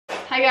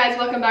guys,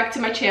 welcome back to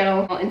my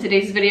channel. In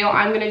today's video,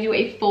 I'm gonna do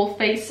a full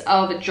face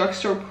of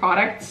drugstore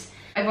products.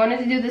 I wanted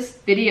to do this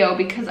video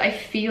because I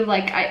feel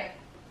like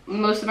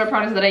most of my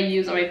products that I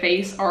use on my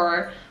face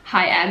are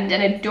high-end,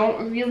 and I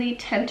don't really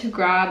tend to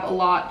grab a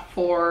lot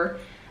for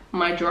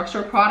my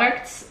drugstore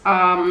products,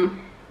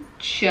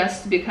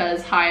 just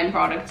because high-end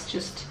products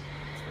just,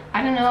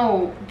 I don't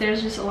know,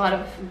 there's just a lot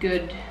of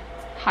good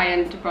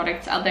high-end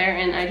products out there,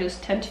 and I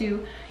just tend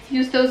to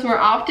use those more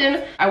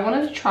often. I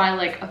wanted to try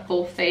like a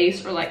full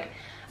face or like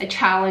a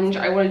challenge.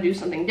 I want to do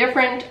something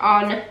different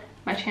on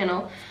my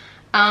channel,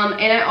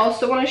 and I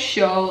also want to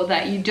show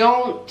that you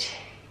don't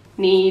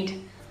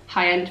need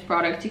high-end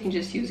products. You can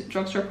just use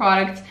drugstore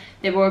products.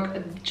 They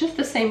work just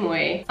the same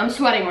way. I'm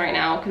sweating right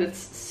now because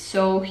it's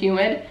so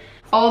humid.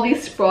 All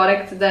these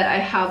products that I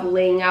have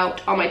laying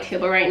out on my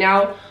table right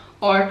now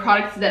are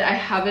products that I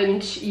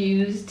haven't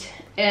used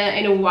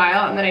in a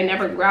while and that I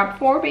never grabbed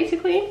for,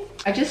 basically.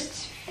 I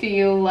just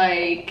feel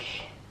like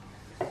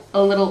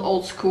a little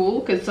old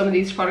school because some of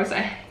these products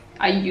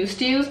I used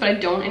to use, but I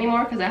don't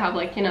anymore because I have,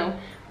 like, you know,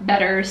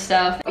 better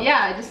stuff. But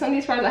yeah, just some of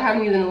these products I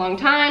haven't used in a long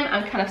time.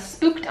 I'm kind of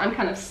spooked, I'm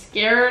kind of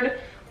scared.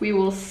 We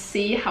will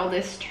see how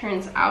this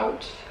turns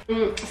out.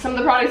 Some of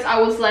the products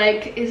I was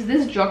like, is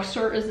this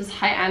drugstore, is this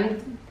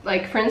high-end?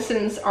 Like, for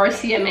instance,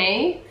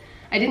 RCMA.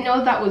 I didn't know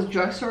if that was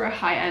drugstore or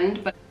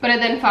high-end, but I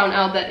then found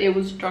out that it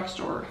was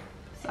drugstore,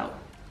 so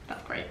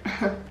that's great.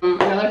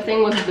 Another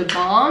thing was the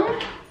Balm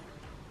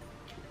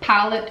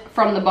palette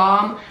from the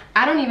Balm.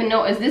 I don't even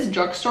know, is this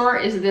drugstore,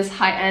 is this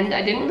high-end?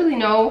 I didn't really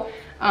know.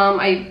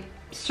 I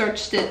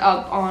searched it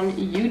up on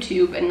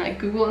YouTube and like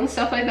Google and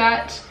stuff like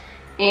that,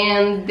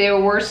 and there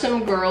were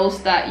some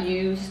girls that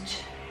used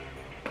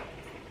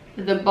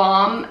the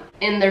Balm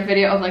in their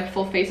video of like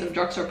full face of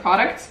drugstore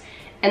products,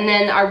 and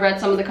then I read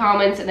some of the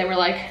comments and they were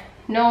like,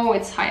 no,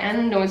 it's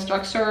high-end, no, it's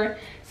drugstore.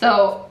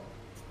 So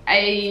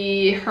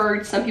I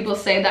heard some people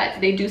say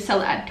that they do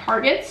sell at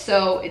Target,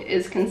 so it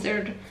is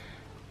considered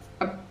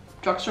a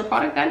drugstore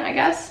product then, I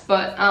guess.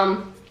 But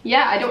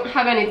yeah, I don't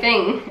have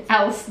anything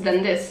else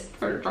than this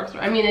for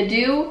drugstore. I mean, I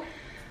do,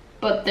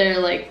 but they're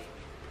like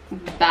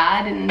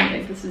bad, and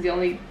like this is the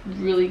only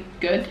really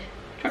good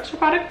drugstore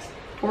product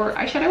for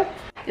eyeshadow.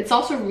 It's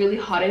also really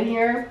hot in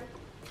here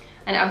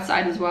and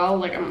outside as well.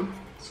 Like, I'm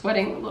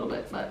sweating a little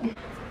bit, but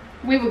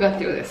we will go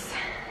through this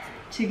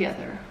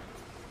together.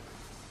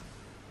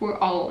 We're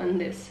all in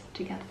this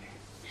together.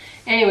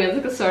 Anyway,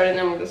 let's get started and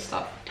then we're gonna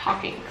stop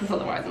talking because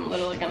otherwise I'm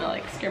literally gonna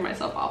like scare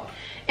myself off.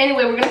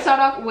 Anyway, we're gonna start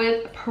off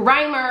with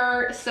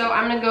primer. So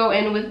I'm gonna go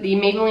in with the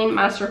Maybelline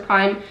Master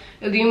Prime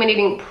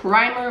Illuminating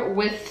Primer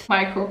with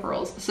Micro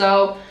Pearls.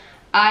 So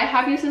I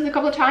have used this a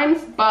couple of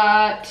times,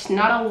 but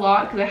not a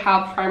lot because I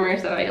have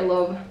primers that I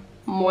love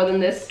more than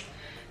this.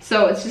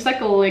 So it's just like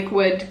a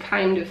liquid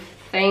kind of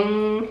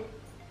thing,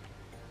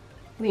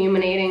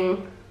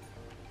 illuminating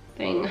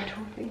thing, I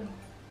don't really know.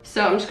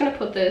 So I'm just gonna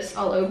put this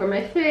all over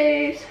my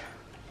face.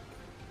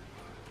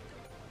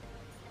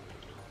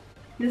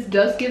 This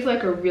does give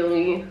like a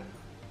really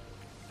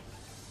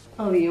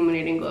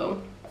illuminating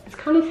glow. It's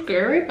kind of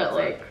scary, but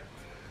like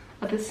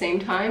at the same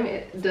time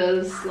it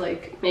does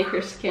like make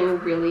your skin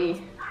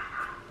really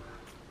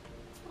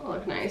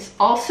look nice.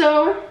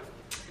 Also,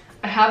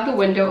 I have the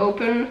window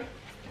open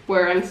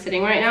where I'm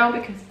sitting right now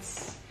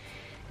because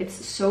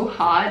it's so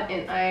hot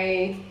and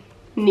I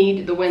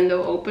need the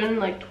window open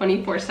like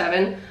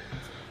 24/7,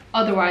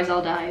 otherwise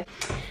I'll die.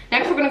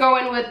 Next, we're gonna go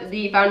in with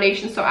the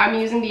foundation. So I'm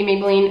using the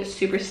Maybelline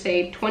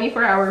Superstay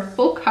 24-hour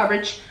full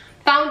coverage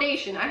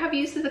foundation. I have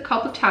used this a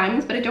couple of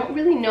times, but I don't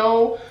really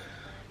know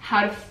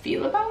how to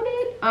feel about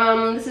it.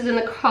 This is in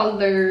the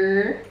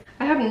color,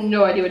 I have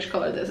no idea which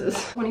color this is.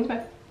 I want to use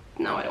my,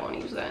 no, I don't want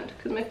to use that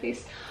because my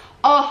face.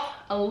 Oh,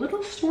 a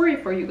little story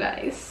for you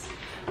guys.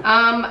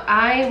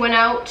 I went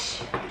out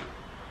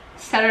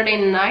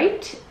Saturday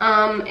night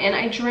and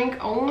I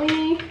drank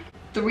only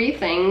 3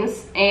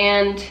 things,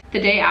 and the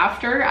day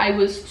after I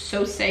was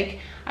so sick.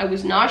 I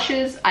was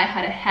nauseous, I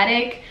had a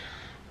headache,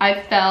 I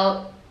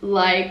felt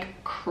like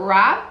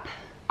crap,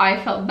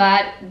 I felt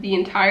bad the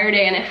entire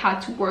day, and I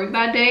had to work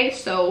that day,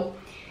 so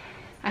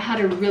I had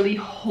to really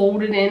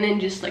hold it in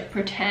and just like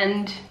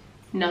pretend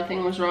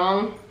nothing was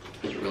wrong.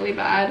 It was really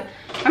bad.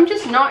 I'm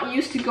just not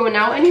used to going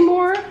out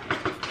anymore,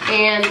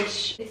 and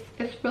it's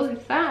really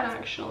sad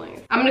actually.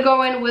 I'm gonna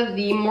go in with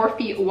the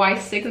Morphe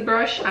Y6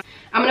 brush.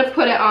 I'm gonna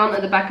put it on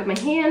the back of my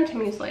hand. I'm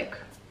gonna use like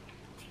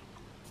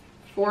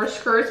 4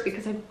 skirts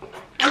because I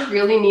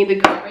really need the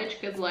coverage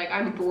because like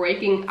I'm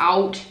breaking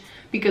out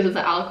because of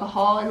the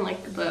alcohol and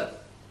like the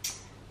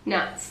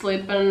not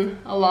sleeping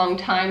a long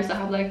time, so I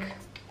have like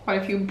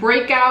quite a few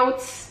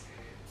breakouts.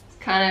 It's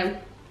kind of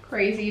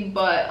crazy,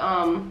 but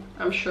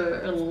I'm sure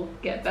it'll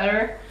get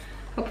better,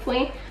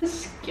 hopefully. This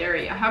is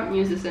scary. I haven't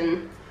used this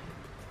in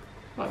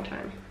a long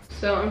time.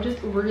 So I'm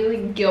just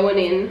really going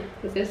in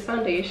with this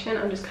foundation.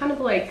 I'm just kind of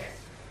like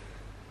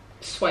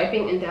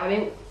swiping and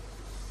dabbing.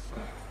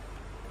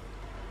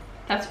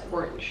 That's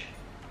orange.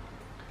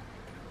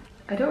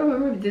 I don't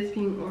remember this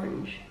being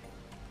orange.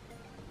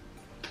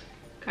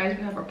 Guys,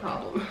 we have a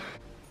problem.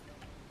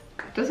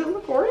 Does it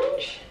look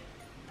orange?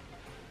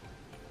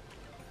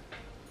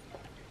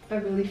 I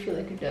really feel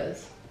like it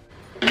does.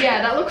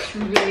 Yeah, that looks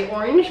really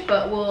orange,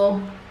 but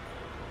we'll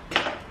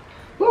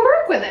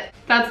work with it.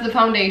 That's the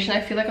foundation.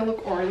 I feel like I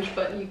look orange,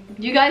 but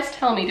you guys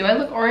tell me, do I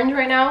look orange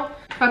right now?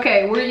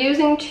 Okay, we're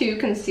using 2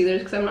 concealers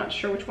because I'm not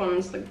sure which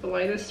one's like the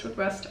lightest or the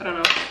best. I don't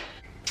know.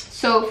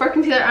 So for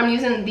concealer, I'm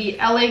using the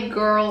LA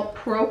Girl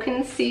Pro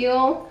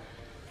Conceal.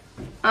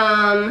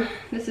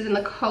 This is in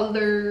the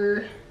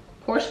color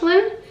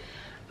Porcelain.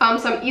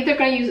 So I'm either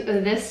gonna use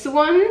this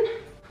one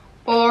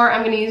or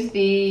I'm gonna use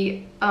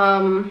the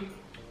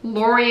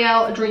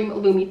L'Oreal Dream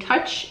Lumi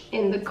Touch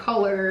in the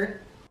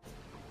color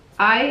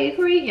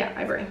Ivory. Yeah,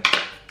 Ivory.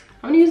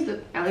 I'm gonna use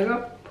the LA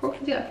Girl Pro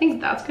Conceal. I think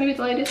that's gonna be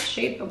the lightest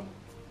shade. Oh,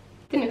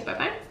 didn't expect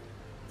that.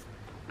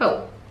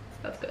 Oh,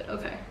 that's good.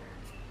 Okay.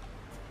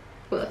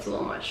 Well, that's a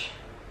little much.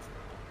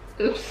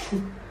 Oops.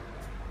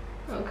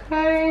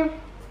 Okay.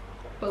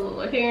 Put a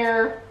little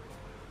here.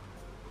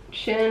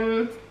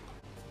 Chin.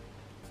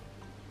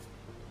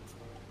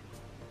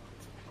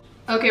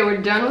 Okay,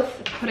 we're done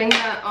with putting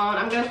that on.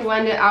 I'm gonna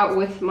blend it out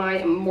with my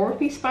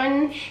Morphe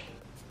sponge.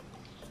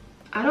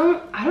 I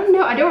don't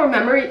know. I don't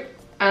remember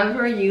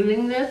ever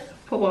using this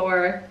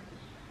for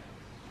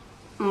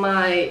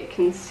my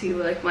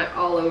concealer, like my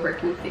all over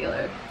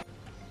concealer.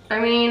 I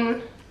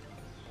mean,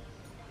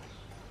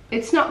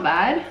 it's not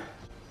bad,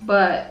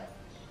 but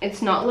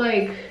it's not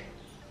like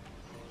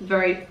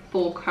very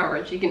full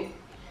coverage. You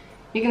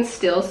can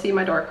still see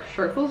my dark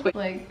circles, but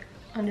like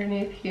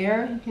underneath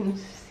here, you can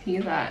see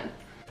that.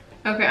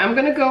 Okay, I'm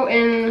gonna go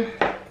in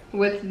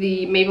with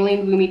the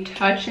Maybelline Lumi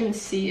Touch and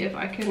see if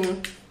I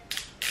can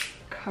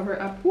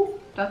cover up. Ooh,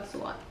 that's a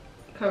lot.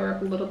 Cover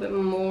up a little bit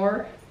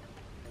more.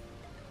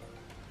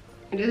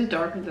 It is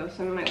darker though,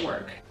 so it might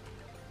work.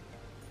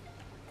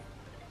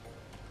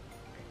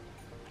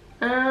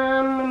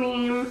 I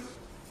mean,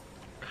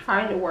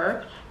 kind of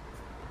works.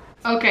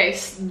 Okay,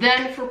 so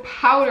then for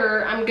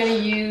powder, I'm gonna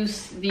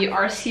use the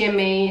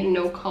RCMA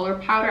No Color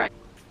Powder.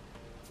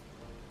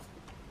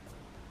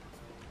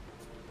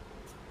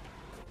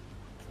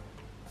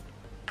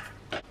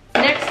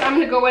 Next, I'm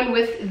gonna go in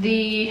with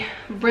the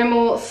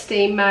Rimmel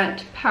Stay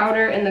Matte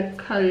Powder in the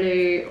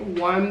color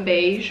Warm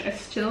Beige. I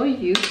still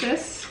use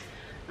this,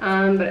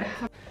 but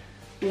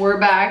we're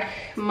back.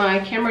 My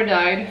camera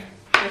died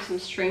for some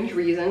strange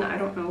reason. I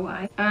don't know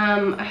why.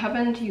 I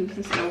haven't used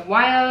this in a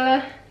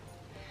while.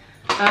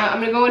 I'm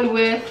gonna go in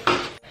with,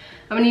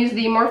 I'm gonna use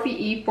the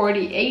Morphe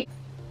E48.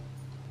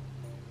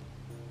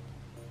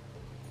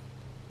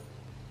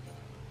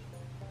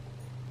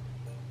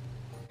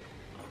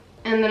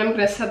 And then I'm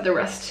gonna set the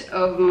rest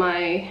of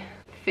my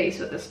face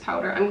with this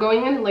powder. I'm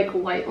going in like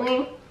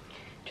lightly,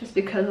 just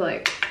because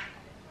like,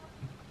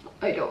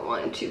 I don't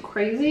want it too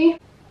crazy.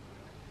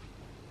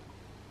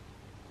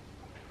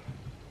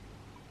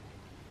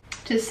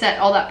 To set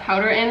all that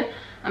powder in,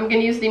 I'm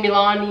gonna use the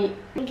Milani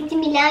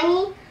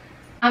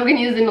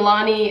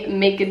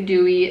Make It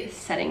Dewy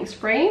Setting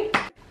Spray.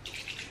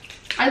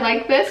 I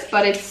like this,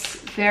 but it's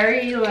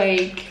very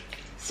like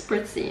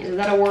spritzy. Is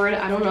that a word?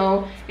 I don't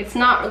know. It's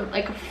not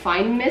like a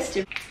fine mist.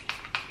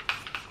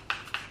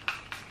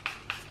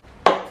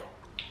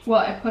 Well,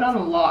 I put on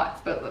a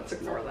lot, but let's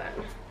ignore that.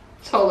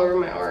 It's all over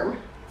my arm.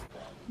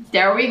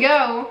 There we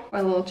go.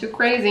 A little too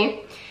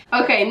crazy.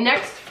 Okay,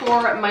 next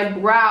for my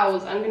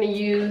brows, I'm gonna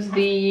use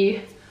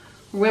the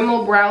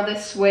Rimmel Brow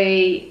This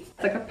Way.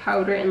 It's like a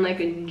powder and like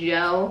a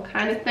gel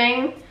kind of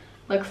thing.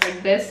 Looks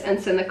like this, and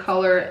it's in the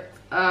color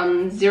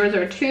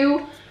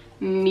 002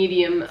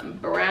 Medium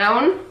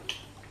Brown.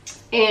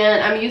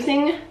 And I'm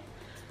using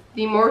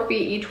the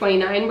Morphe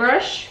E29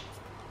 brush.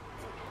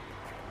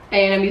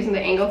 And I'm using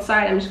the angled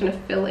side. I'm just gonna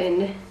fill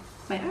in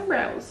my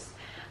eyebrows.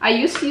 I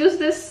used to use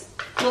this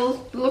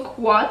little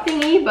quad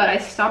thingy, but I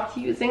stopped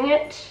using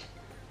it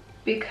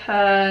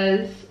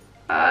because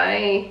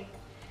I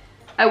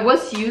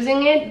was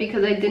using it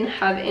because I didn't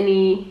have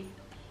any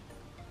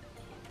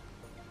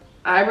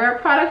eyebrow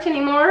product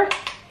anymore,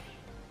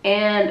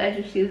 and I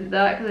just used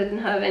that because I didn't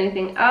have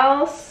anything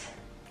else.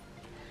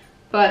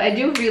 But I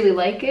do really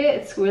like it.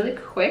 It's really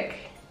quick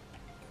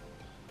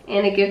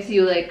and it gives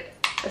you like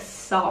a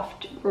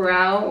soft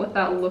brow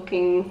without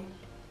looking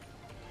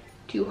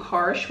too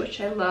harsh,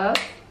 which I love.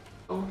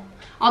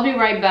 I'll be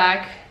right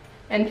back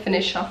and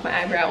finish off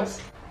my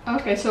eyebrows.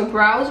 Okay, so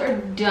brows are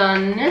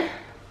done.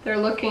 They're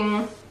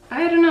looking,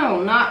 I don't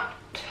know, not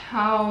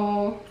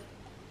how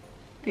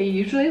they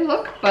usually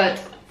look, but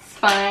it's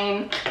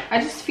fine.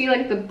 I just feel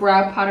like the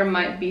brow powder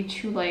might be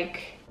too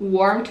like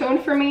warm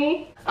tone for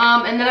me.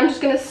 And then I'm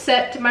just gonna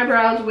set my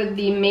brows with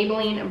the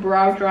Maybelline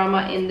Brow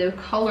Drama in the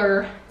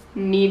color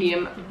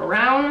Medium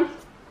Brown.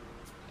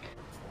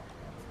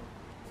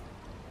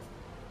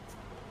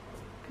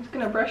 Just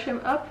gonna brush him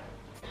up.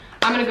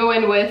 I'm gonna go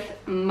in with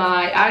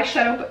my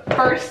eyeshadow, but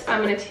first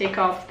I'm gonna take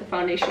off the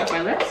foundation off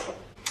my lips.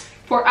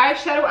 For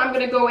eyeshadow, I'm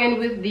gonna go in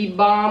with the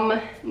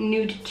Balm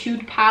Nude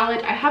Tude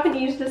palette. I haven't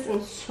used this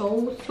in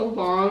so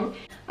long.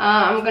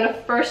 I'm gonna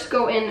first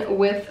go in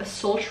with a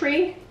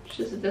Sultry,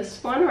 which is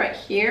this one right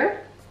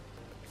here.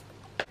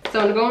 So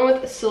I'm going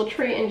with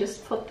Sultry and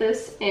just put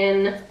this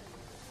in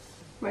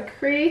my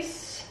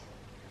crease.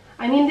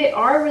 I mean, they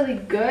are really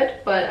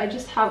good, but I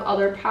just have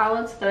other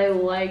palettes that I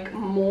like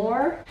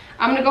more.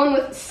 I'm gonna go in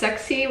with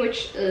Sexy,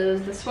 which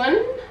is this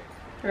one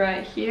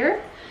right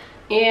here.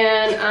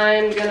 And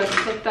I'm gonna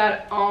put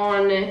that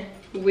on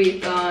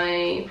with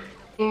my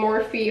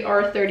Morphe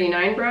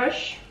R39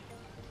 brush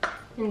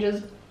and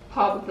just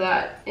pop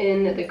that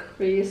in the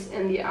crease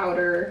in the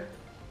outer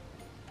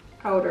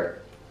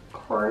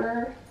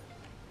corner.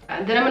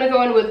 And then I'm gonna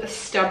go in with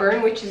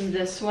Stubborn, which is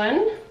this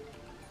one.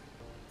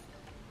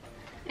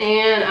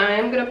 And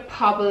I'm gonna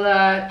pop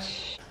that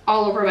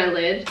all over my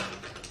lid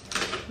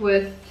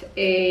with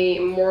a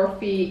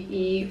Morphe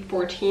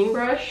E14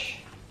 brush.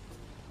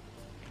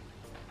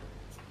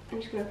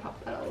 I'm just gonna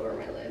pop that all over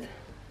my lid.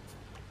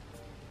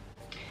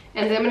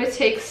 And then I'm gonna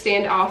take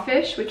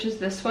Standoffish, which is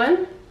this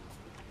one.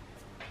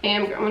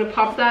 And I'm gonna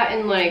pop that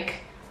in like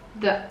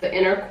the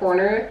inner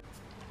corner,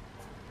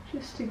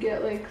 just to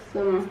get like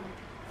some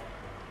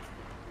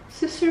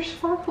Sister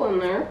Sparkle in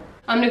there.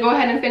 I'm gonna go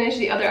ahead and finish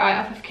the other eye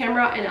off of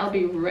camera and I'll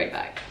be right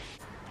back.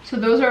 So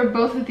those are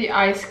both of the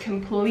eyes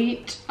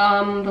complete. The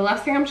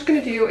last thing I'm just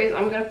gonna do is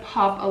I'm gonna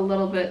pop a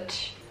little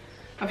bit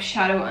of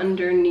shadow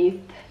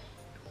underneath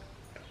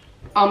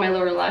on my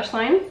lower lash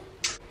line.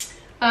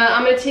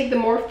 I'm gonna take the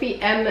Morphe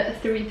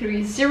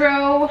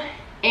M330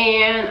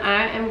 and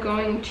I am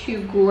going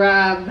to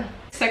grab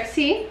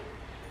Sexy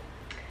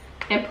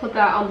and put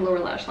that on the lower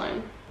lash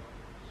line.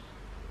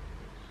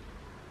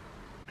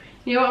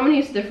 You know what, I'm gonna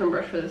use a different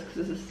brush for this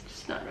because this is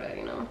just not red,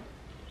 you know?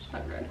 It's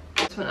not red.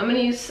 This one, I'm gonna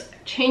use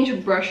change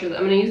of brushes.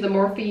 I'm gonna use the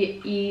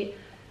Morphe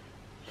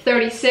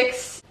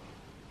E36.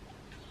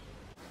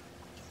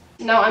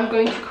 Now I'm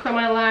going to curl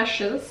my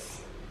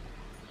lashes.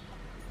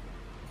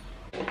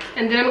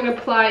 And then I'm gonna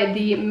apply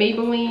the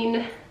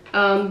Maybelline,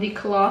 the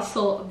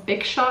Colossal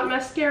Big Shot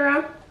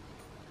Mascara,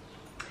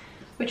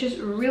 which is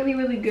really,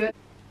 really good.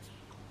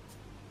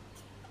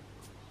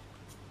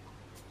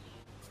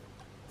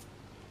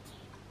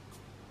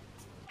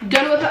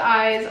 Done with the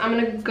eyes, I'm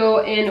gonna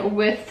go in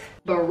with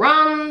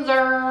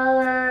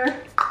bronzer.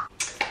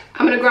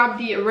 I'm gonna grab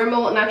the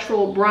Rimmel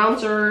Natural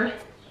Bronzer.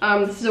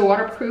 This is a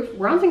waterproof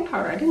bronzing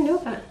powder, I didn't know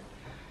that.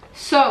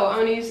 So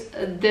I'm gonna use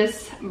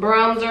this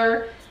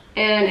bronzer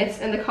and it's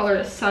in the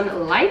color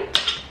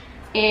Sunlight.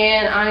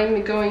 And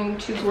I'm going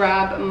to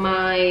grab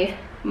my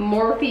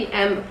Morphe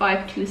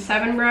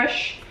M527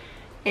 brush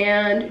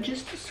and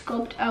just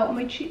sculpt out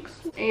my cheeks.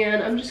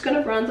 And I'm just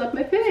gonna bronze up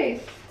my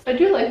face. I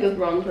do like this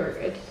bronzer.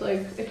 It's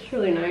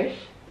really nice.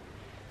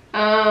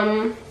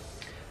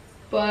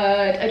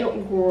 But I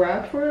don't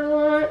grab for it a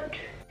lot.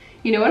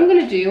 You know what I'm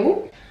gonna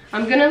do?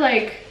 I'm gonna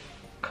like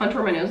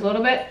contour my nose a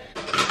little bit.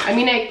 I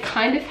mean, I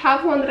kind of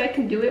have one that I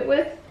can do it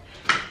with,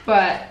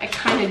 but I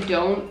kind of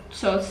don't.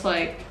 So it's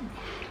like,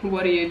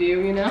 what do,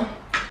 you know?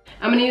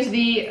 I'm gonna use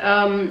the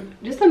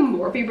just a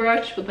Morphe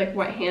brush with like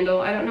white handle.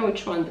 I don't know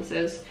which one this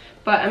is,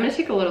 but I'm gonna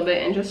take a little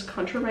bit and just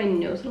contour my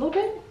nose a little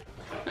bit.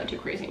 Not too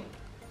crazy.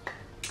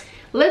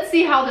 Let's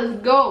see how this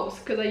goes,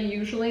 because I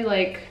usually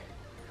like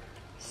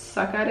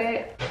suck at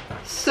it.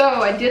 So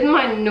I did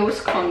my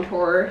nose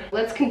contour.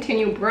 Let's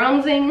continue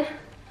bronzing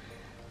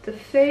the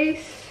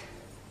face.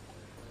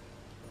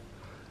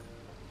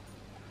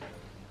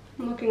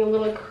 I'm looking a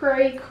little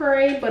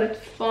cray, but it's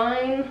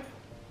fine.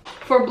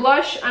 For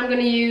blush, I'm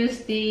gonna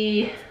use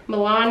the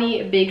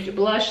Milani Baked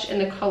Blush in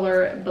the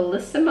color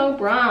Bellissimo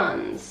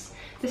Bronze.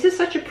 This is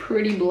such a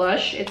pretty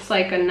blush. It's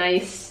like a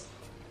nice,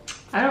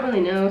 I don't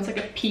really know, it's like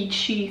a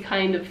peachy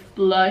kind of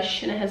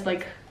blush and it has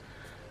like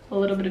a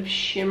little bit of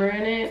shimmer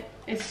in it.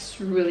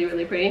 It's really,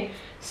 really pretty.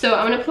 So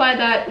I'm gonna apply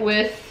that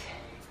with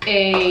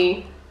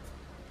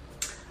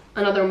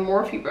another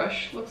Morphe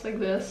brush, looks like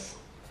this.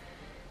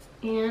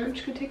 And I'm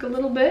just gonna take a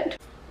little bit.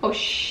 Oh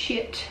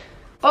shit.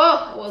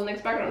 Oh, I wasn't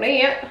expecting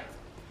that.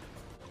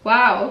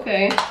 Wow,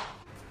 okay.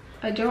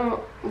 I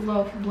don't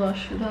love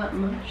blush that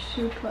much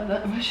to apply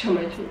that much on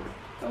my cheek.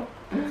 Oh.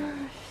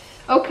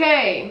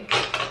 Okay,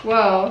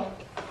 well,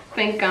 I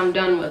think I'm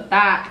done with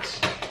that.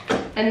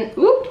 And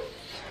oops,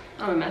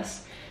 I'm a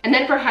mess. And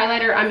then for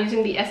highlighter, I'm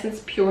using the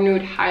Essence Pure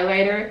Nude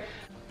highlighter.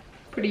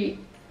 Pretty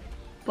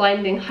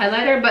blinding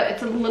highlighter, but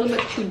it's a little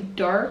bit too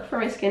dark for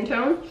my skin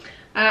tone.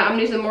 I'm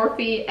gonna use the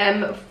Morphe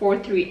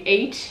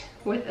M438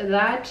 with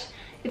that.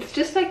 It's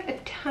just like a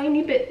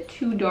tiny bit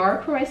too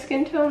dark for my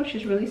skin tone, which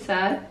is really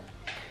sad.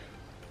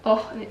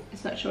 Oh,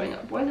 it's not showing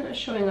up. Why isn't it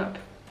showing up?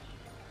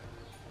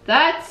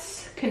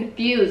 That's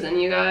confusing,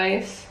 you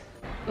guys.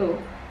 Oh,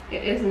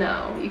 it is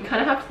now. You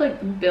kind of have to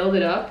like build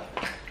it up,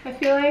 I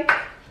feel like.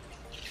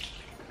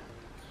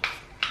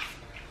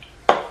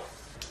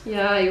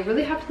 Yeah, you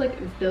really have to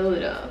like build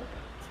it up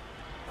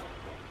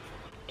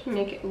to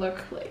make it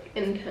look like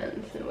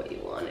intense and what you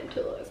want it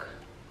to look.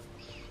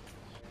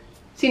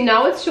 See,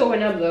 now it's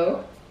showing up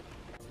though.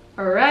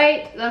 All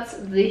right, that's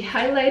the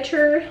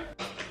highlighter.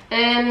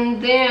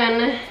 And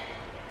then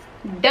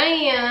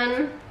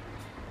Diane.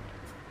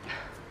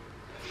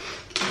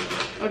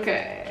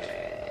 Okay.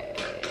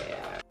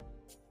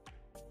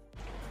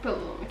 Put a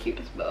little my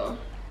cutest bow.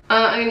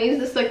 I'm gonna use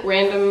this like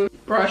random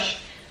brush,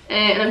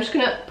 and I'm just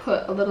gonna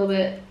put a little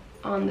bit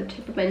on the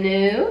tip of my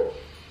nose.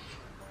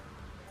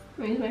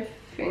 I'm gonna use my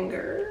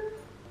finger.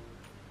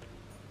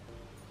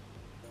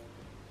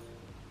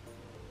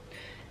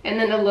 And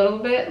then a little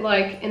bit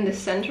like in the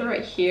center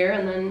right here,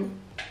 and then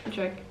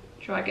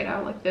drag it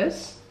out like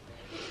this,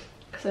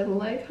 because I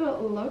like how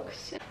it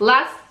looks.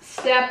 Last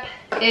step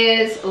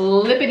is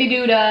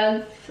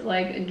lippity-doo-dah,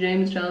 like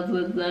James Charles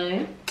would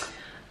say.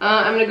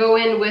 I'm gonna go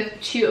in with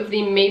 2 of the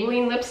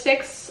Maybelline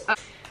lipsticks.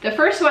 The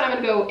first one I'm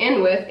gonna go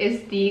in with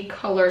is the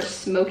color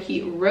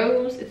Smoky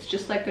Rose. It's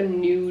just like a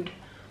nude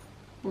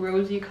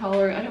rosy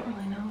color. I don't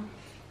really know.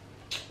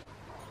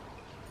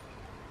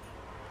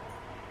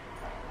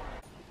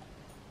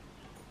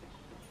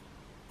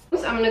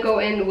 I'm gonna go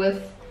in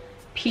with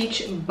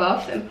Peach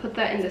Buff and put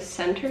that in the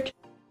center.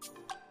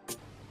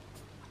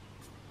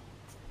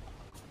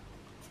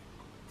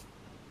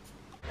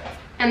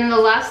 And then the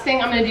last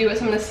thing I'm gonna do is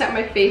I'm gonna set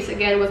my face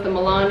again with the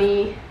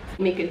Milani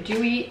Make a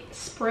Dewy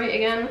spray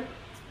again.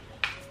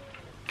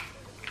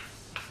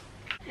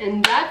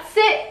 And that's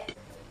it.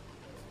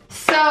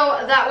 So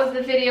that was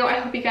the video. I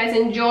hope you guys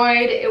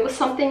enjoyed. It was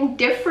something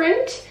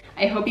different.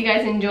 I hope you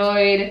guys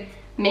enjoyed.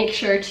 Make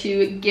sure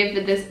to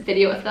give this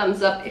video a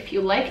thumbs up if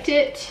you liked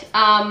it.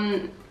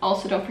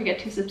 Also, don't forget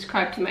to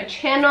subscribe to my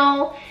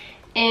channel,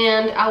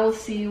 and I will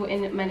see you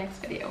in my next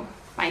video.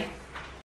 Bye.